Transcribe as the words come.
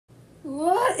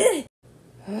What?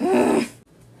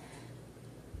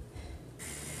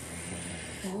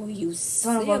 Oh, you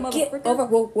son of a get over!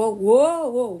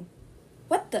 Whoa!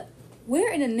 What the?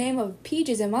 Where in the name of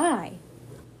peaches am I?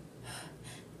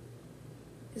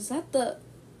 Is that the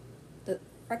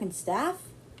frickin' staff?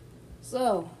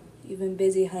 So, you've been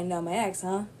busy hunting down my ex,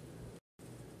 huh?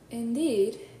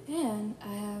 Indeed, and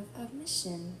I have a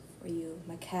mission for you,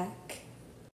 Macaque.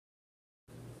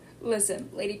 Listen,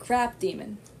 Lady Crap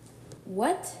Demon.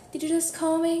 What did you just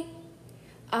call me?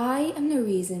 I am the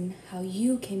reason how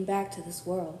you came back to this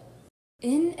world.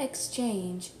 In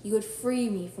exchange, you would free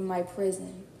me from my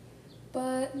prison.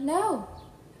 But no,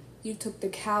 you took the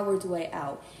coward's way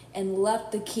out and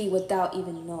left the key without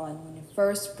even knowing when the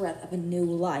first breath of a new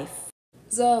life.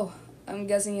 So, I'm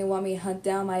guessing you want me to hunt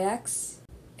down my ex?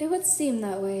 It would seem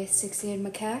that way, six-eared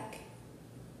macaque.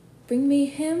 Bring me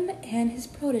him and his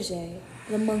protege,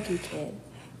 the monkey kid.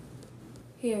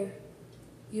 Here,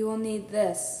 you will need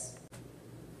this.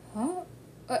 Huh?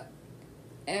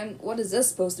 And what is this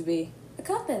supposed to be? A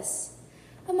compass.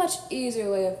 A much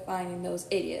easier way of finding those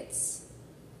idiots.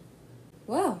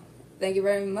 Well, thank you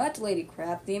very much, Lady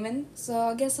Crap Demon. So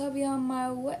I guess I'll be on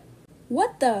my way.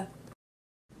 What the?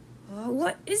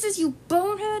 What is this, you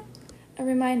bonehead? A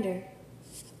reminder.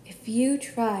 If you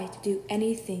try to do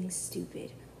anything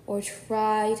stupid or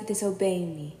try to disobey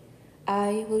me,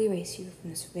 I will erase you from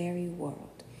this very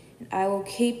world, and I will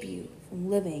keep you from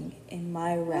living in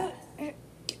my wrath.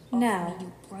 Now,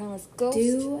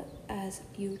 do as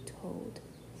you told.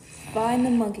 Find the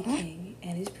Monkey King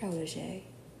and his protege.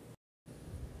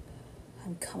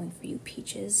 I'm coming for you,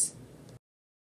 Peaches.